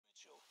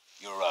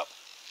you're up.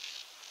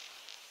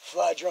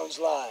 Fly drones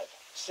live.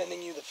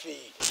 Sending you the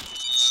feed.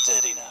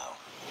 Steady now.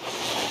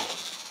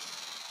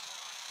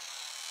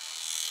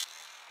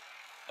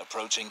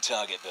 Approaching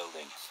target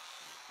building.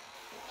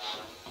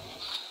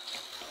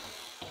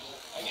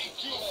 I need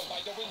Juno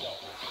by the window.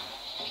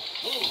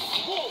 Move,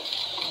 move!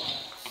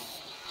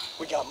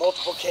 We got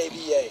multiple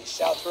KVA.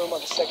 South room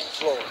on the second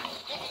floor.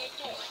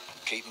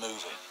 Keep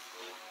moving.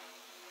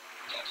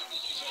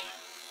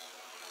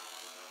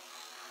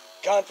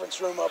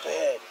 Conference room up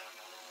ahead.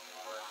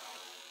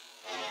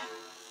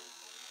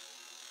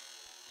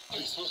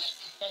 Please, look.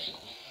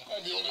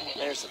 I'm the only one.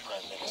 There's the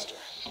Prime Minister.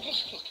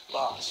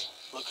 Boss,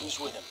 look who's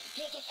with him.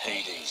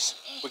 Hades.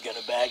 We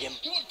gonna bag him?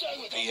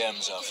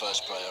 PM's our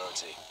first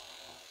priority.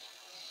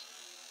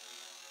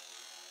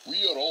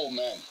 We are all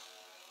men.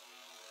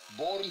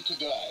 Born to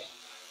die.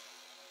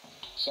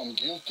 Some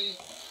guilty,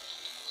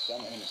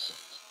 some innocent.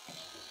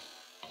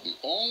 The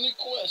only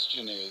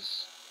question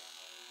is,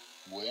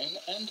 when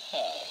and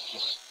how?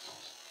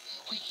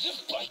 We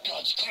live by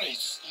God's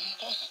grace.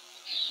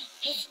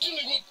 His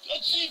killing will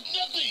achieve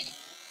nothing.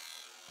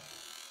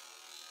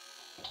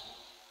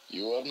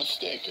 You are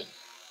mistaken.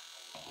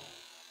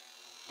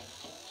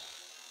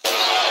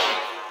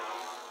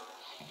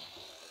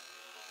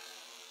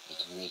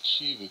 It will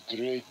achieve a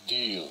great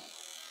deal.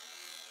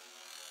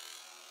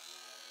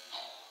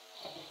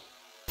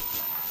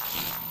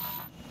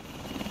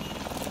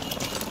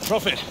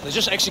 Prophet, they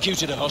just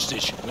executed a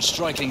hostage. We're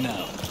striking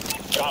now.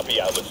 Copy,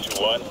 Atlas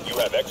 2-1. You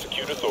have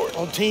execute authority.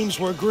 On teams,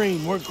 we're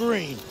green. We're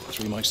green.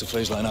 3 mics to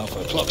phase line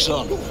Alpha. Clock's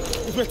on.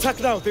 If we attack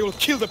now, they will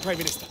kill the Prime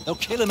Minister. They'll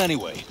kill him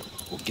anyway.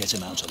 We'll get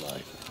him out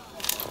alive.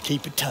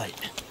 Keep it tight.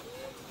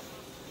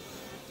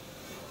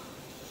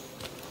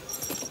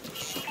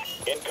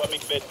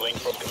 Incoming mid-link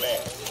from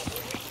command.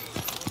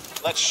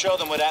 Let's show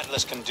them what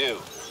Atlas can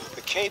do.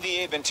 The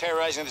KVA have been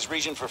terrorizing this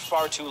region for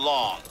far too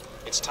long.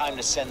 It's time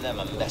to send them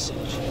a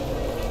message.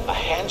 A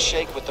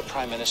handshake with the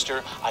Prime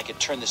Minister, I could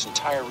turn this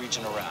entire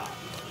region around.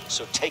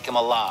 So take him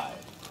alive.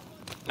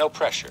 No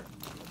pressure.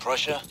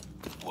 Pressure?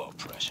 What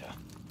pressure?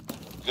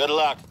 Good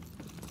luck.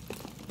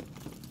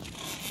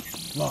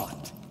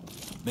 Locked.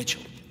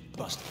 Mitchell,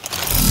 bust.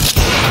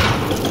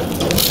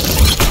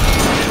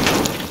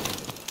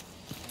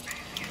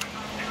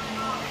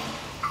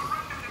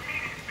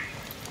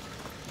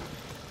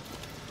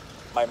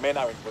 My men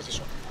are in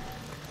position.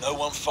 No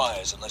one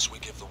fires unless we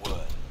give the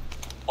word.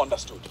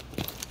 Understood.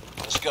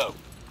 Let's go.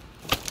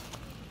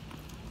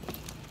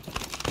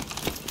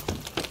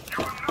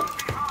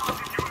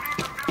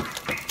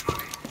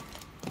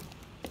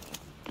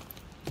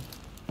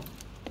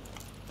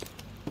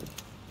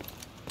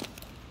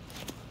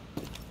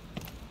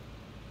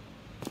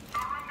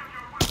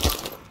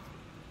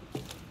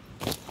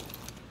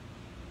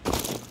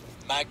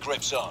 Mag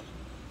grips on.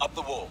 Up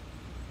the wall.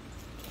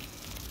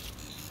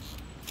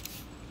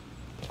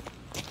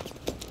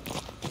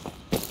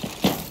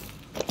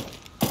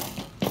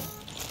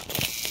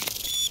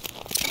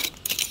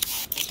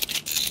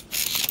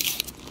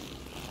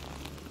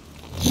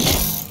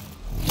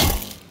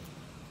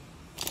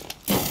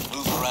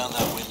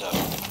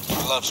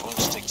 Gloves won't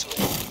stick to it.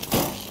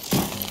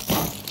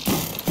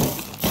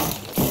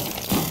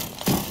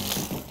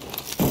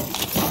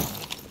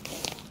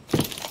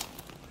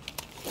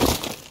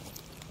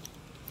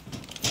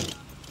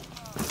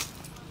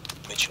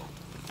 Mitchell,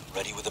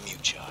 ready with a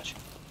mute charge.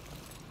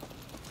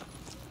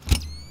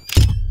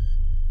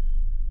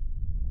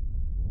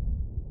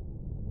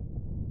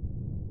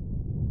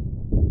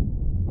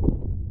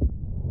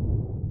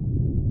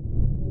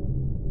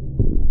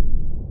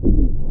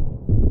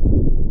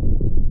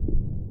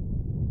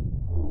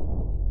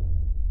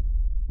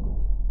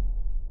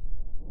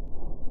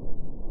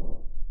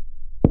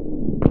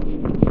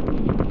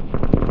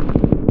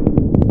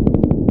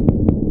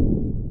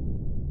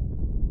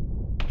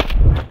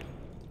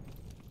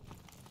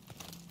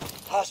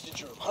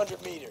 Hostage room,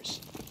 100 meters.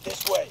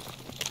 This way.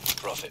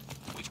 Prophet,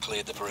 we've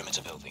cleared the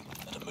perimeter building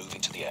and are moving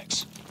to the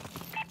X.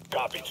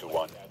 Copy,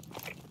 2-1.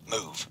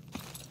 Move.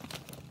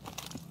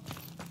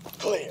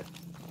 Clear.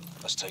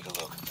 Let's take a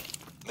look.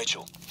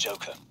 Mitchell,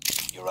 Joker,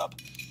 you're up.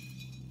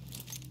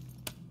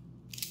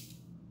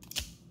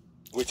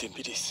 Within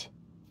PDs.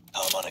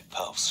 Harmonic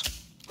pulse.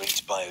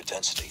 Reads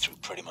biodensity through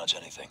pretty much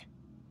anything.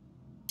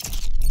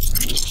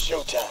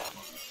 Showtime.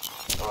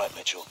 All right,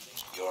 Mitchell,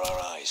 you're our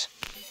eyes.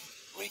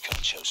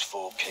 Recon shows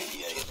 4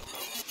 KVA in the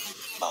room.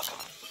 Mark 'em.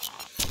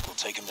 We'll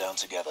take them down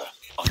together.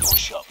 On your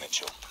shot,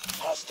 Mitchell.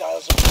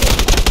 Hostiles are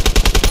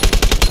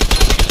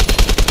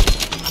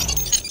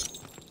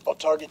all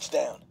targets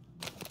down.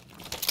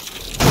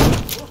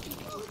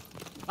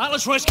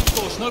 Atlas Rescue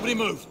Force, nobody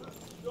move.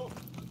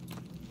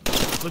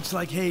 Looks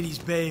like Hades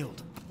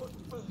bailed.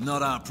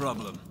 Not our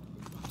problem.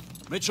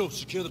 Mitchell,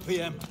 secure the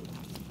PM.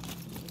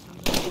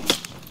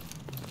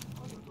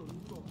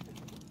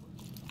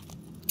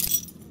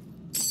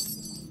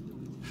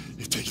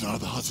 They've taken out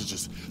the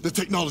hostages. The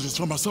technologists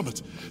from our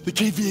summit. The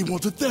KVA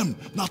wanted them,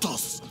 not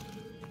us.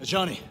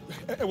 Johnny.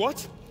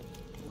 What?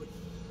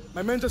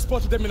 My men just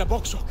spotted them in a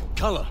box truck.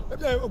 Color.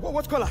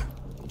 What color?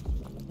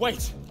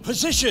 Wait!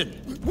 Position!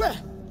 Where?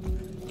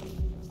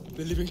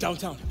 They're leaving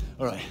downtown.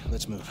 All right,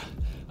 let's move.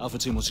 Alpha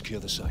team will secure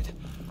the site.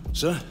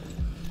 Sir,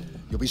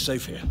 you'll be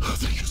safe here.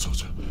 Thank you,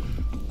 soldier.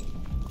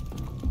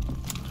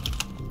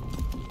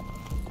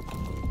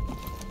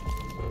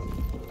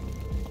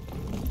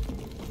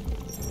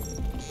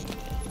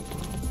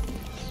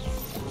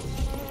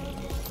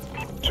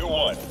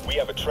 We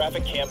have a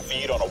traffic cam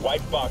feed on a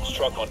white box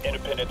truck on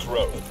Independence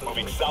Road,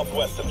 moving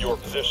southwest of your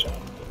position.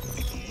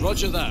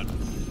 Roger that.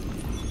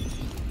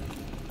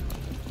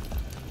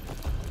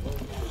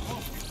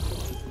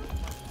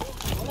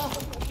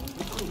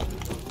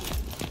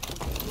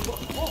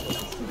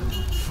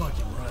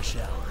 Fucking rush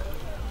hour.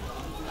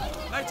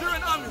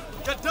 Nigerian army,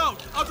 get down,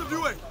 out of the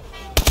way.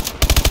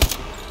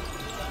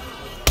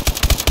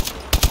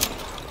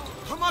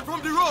 Come out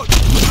from the road.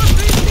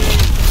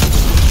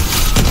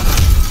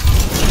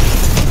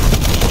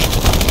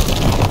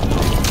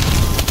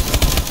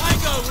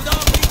 With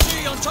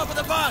RPG on top of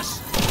the bus!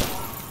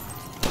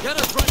 Get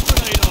a front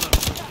grenade on him!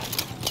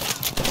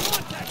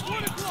 Contact,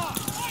 1 o'clock!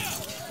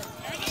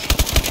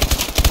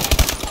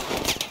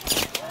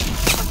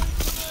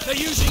 They're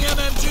using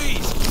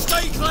MMGs!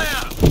 Stay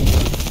clear!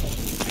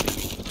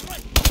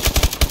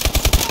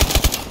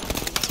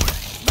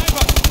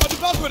 Maybach, on the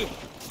balcony!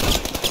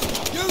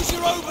 Use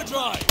your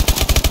overdrive!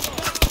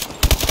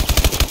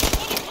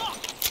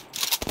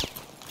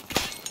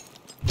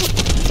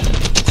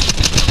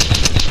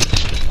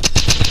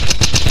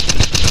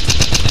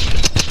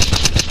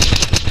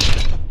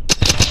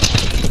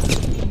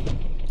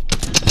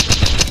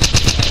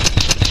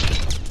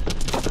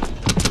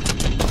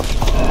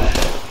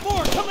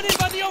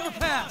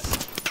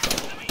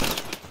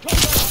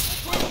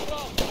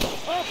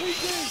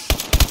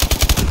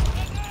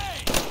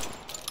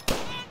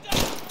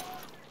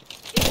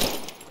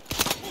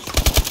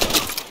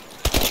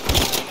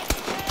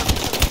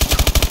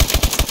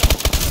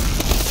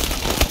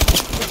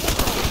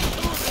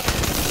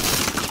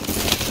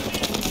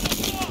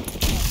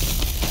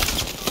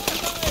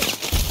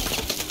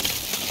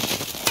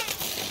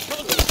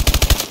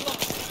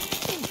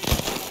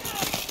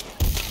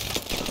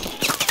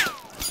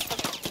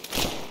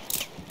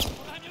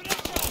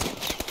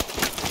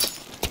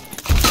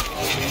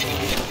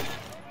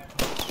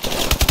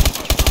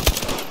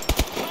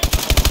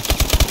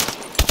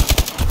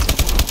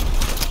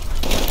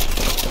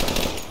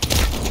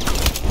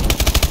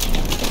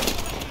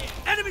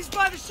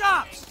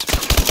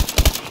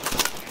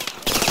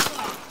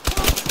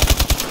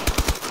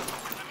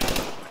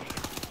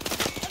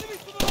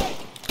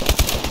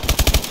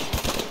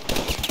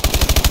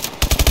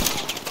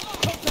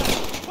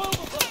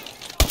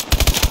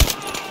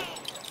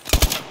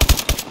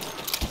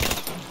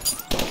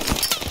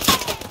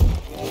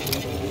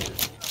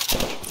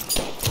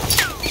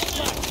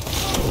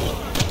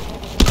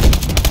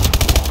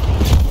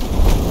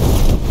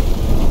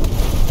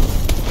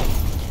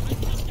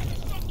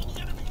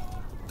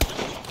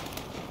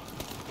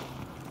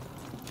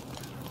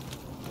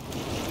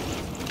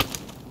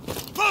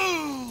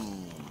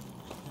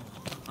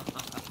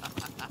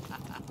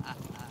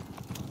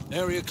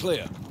 Area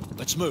clear.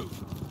 Let's move.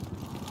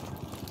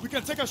 We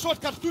can take a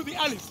shortcut through the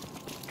alleys.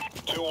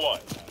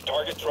 2-1.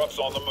 Target trucks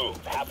on the move.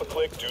 Half a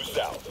click due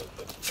south.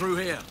 Through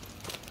here.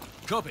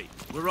 Copy.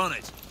 We're on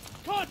it.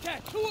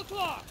 Contact, 2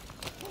 o'clock!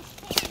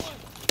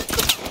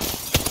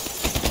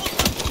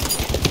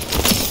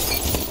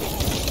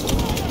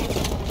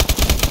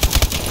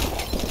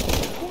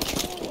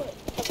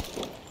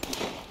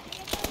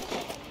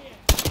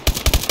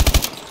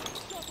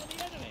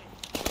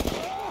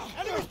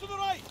 Enemies to the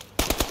right!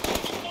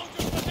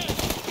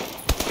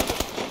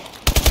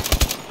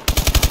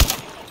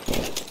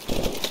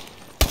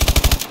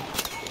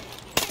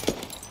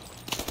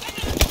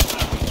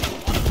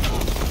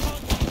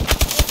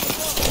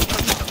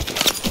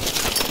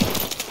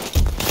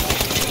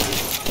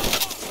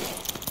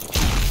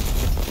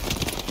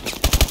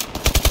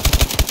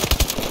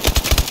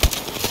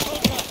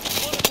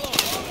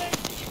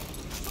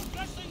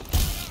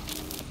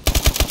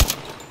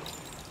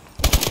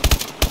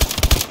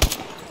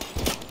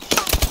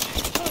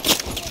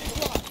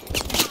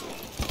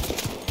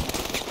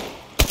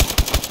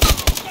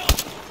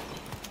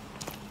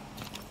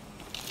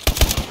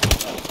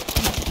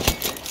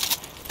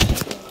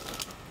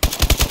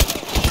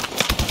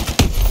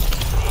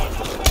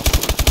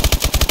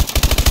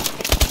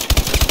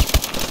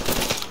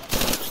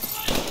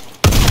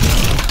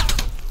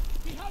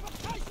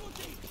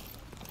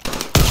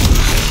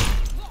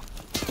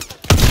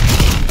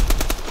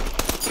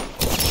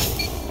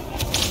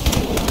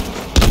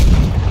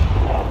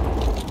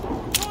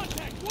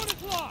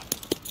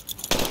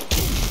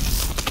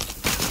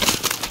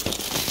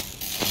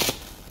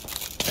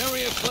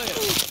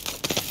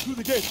 Through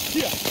the gate.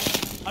 Here.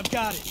 I've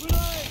got it.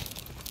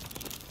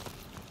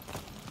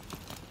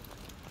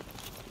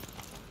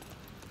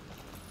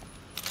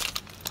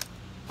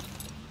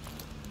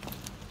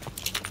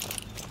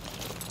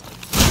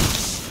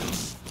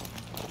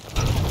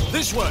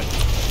 This way!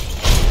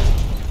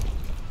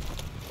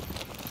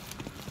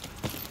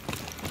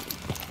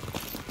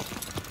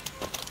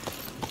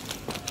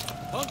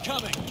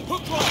 Oncoming!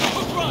 Hook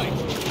right!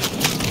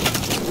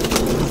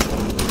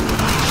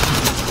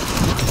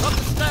 Up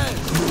the stairs!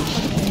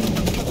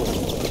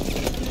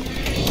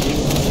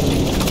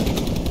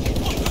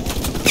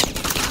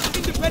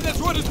 Independence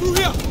running through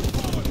here!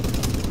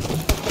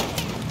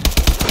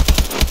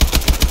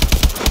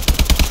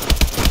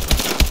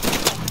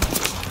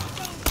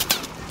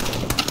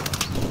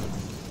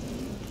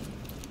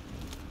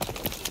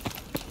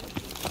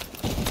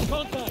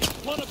 Contact!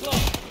 1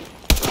 o'clock!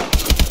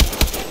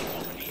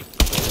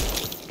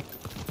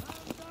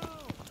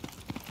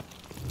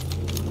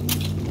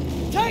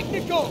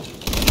 Technical!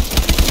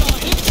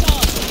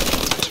 Inside!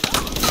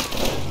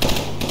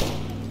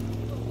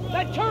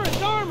 That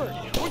turret's armored!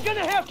 We're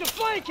gonna have to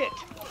flank it!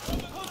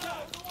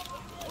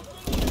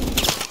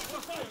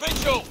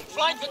 Mitchell!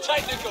 Flank the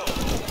technical!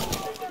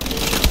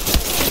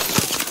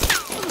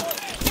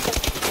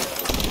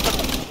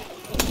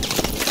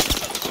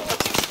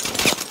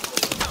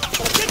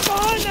 Get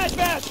behind that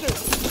bastard!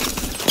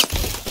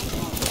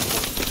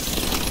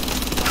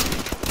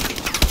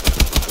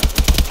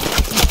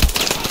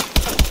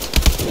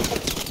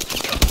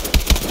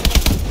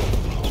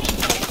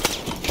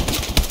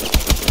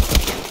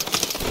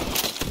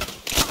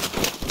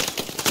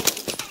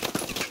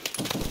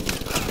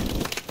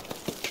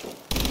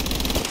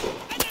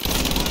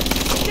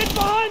 Get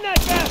behind that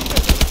bastard!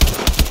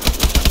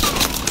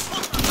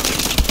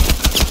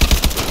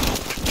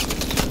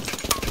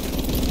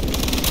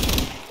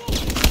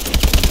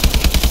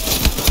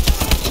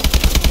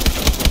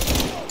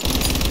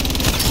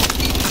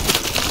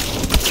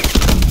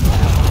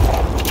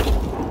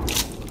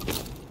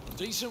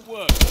 Decent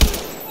work.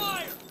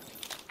 Fire!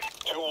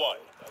 2-1.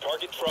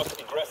 Target truck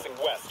egressing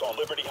west on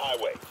Liberty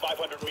Highway,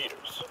 500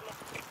 meters.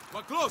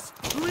 We're close!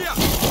 Through here!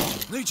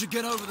 Need to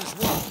get over this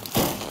wall.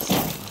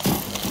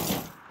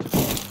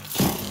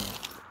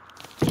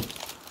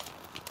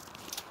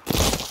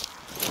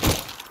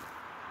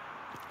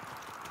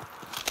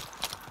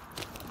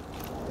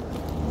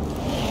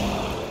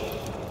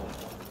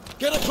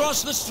 Get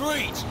across the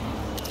street!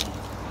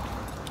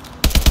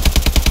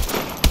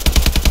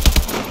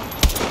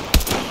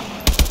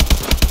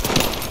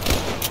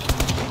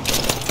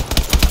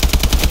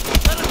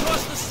 Get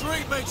across the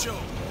street,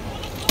 Mitchell!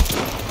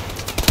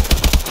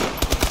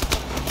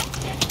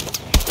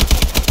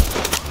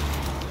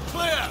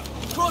 Clear!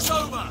 Cross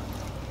over!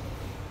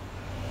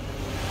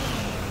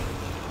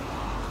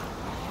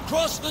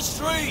 Cross the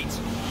street!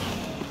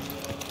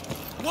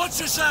 Watch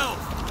yourself!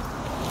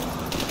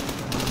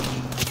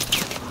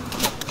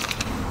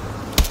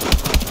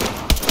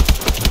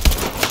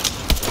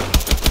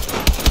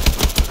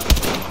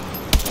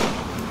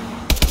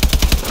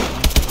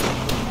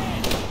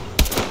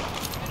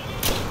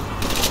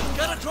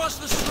 Get across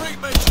the street,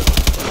 Mitchell!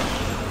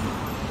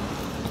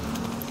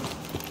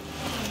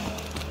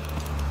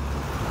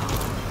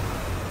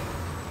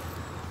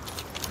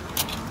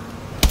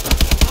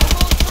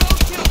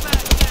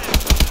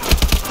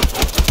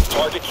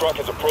 Target truck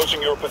is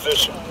approaching your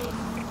position.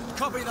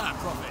 Copy that,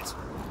 Prophet.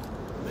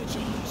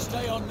 Mitchell,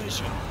 stay on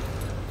mission.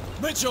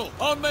 Mitchell,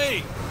 on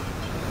me!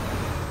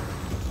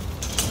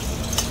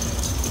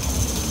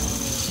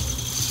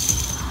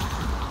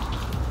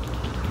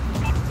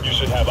 You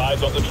should have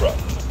eyes on the truck.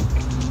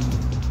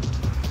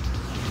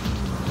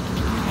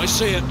 I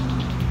see it.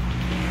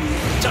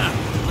 Damn,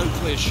 no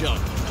clear shot.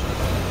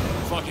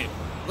 Fuck it,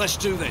 let's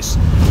do this.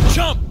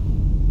 Jump!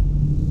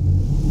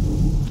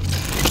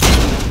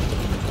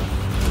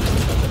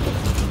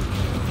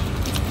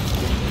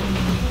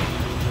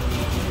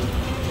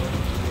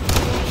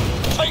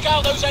 Take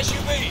out those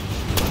SUVs!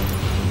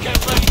 Get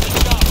ready to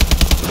jump!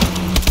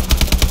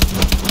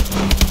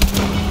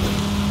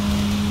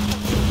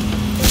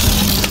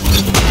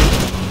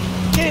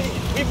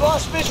 Gideon, we've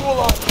lost visual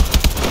on you.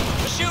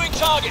 Pursuing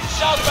target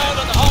southbound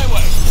on the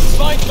highway.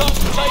 Find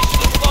concentration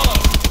and follow.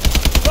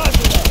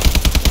 Roger that.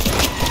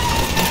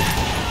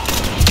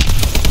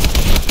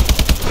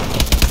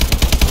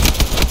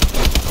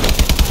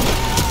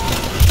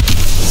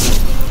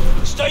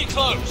 Stay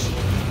close.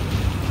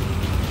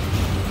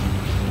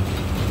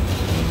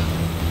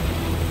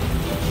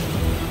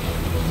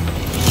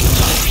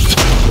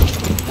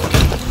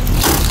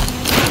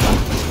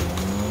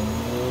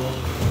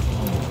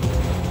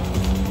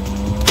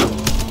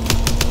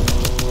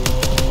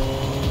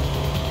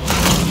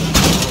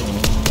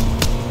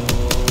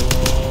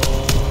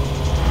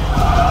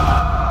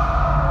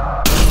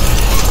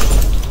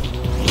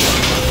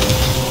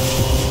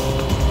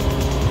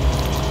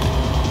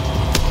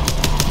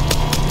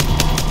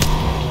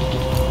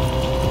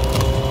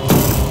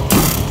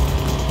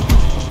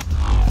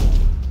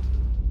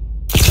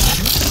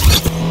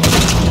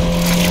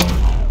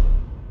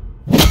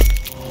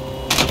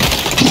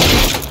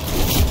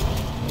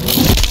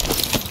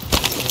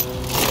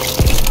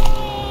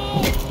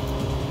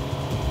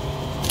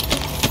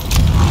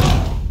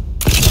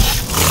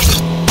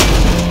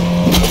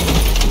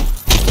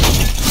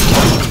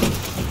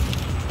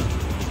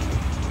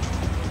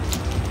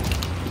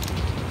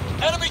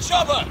 Enemy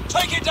chopper!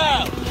 Take it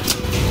down!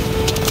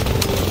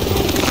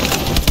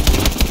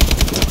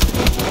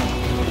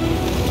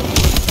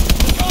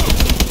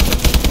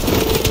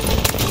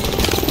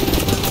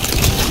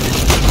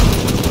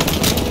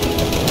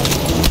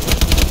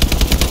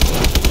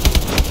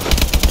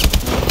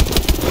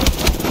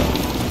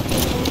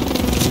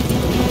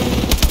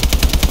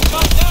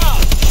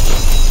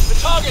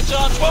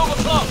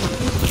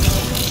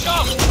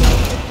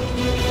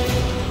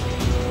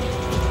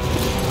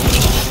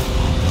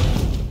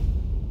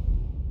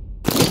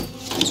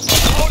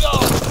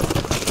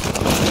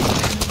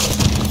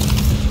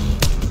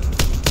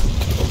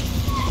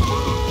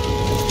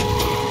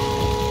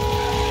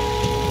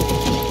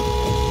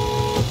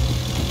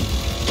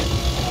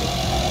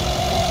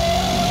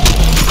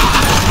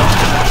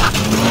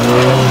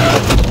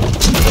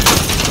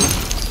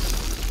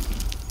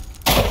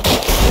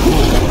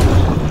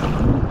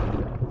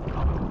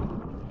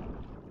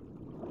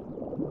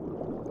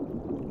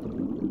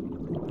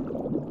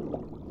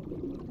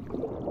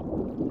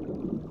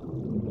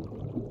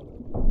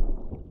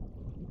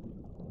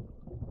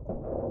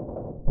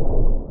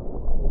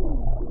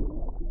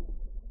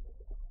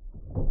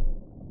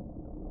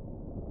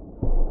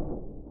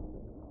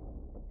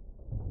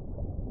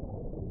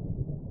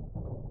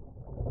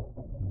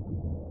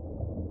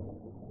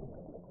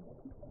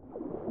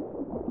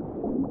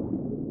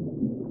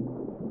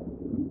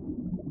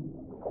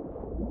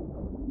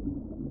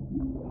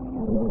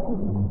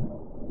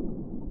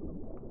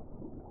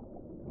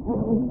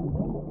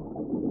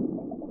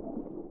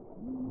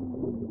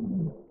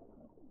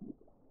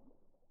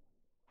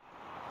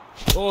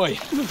 Boy,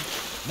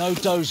 no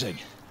dozing.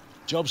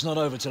 Job's not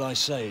over till I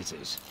say it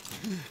is.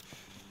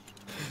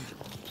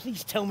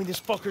 Please tell me this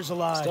fucker's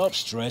alive. Stop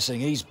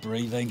stressing, he's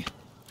breathing.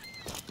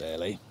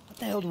 Barely. What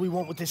the hell do we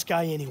want with this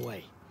guy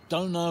anyway?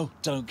 Don't know,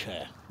 don't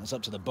care. That's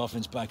up to the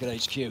boffins back at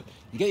HQ. You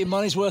get your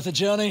money's worth of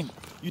journey?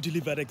 You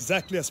delivered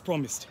exactly as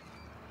promised.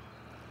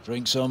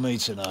 Drinks on me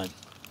tonight.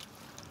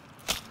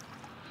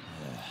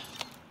 Yeah.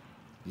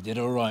 You did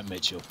all right,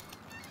 Mitchell.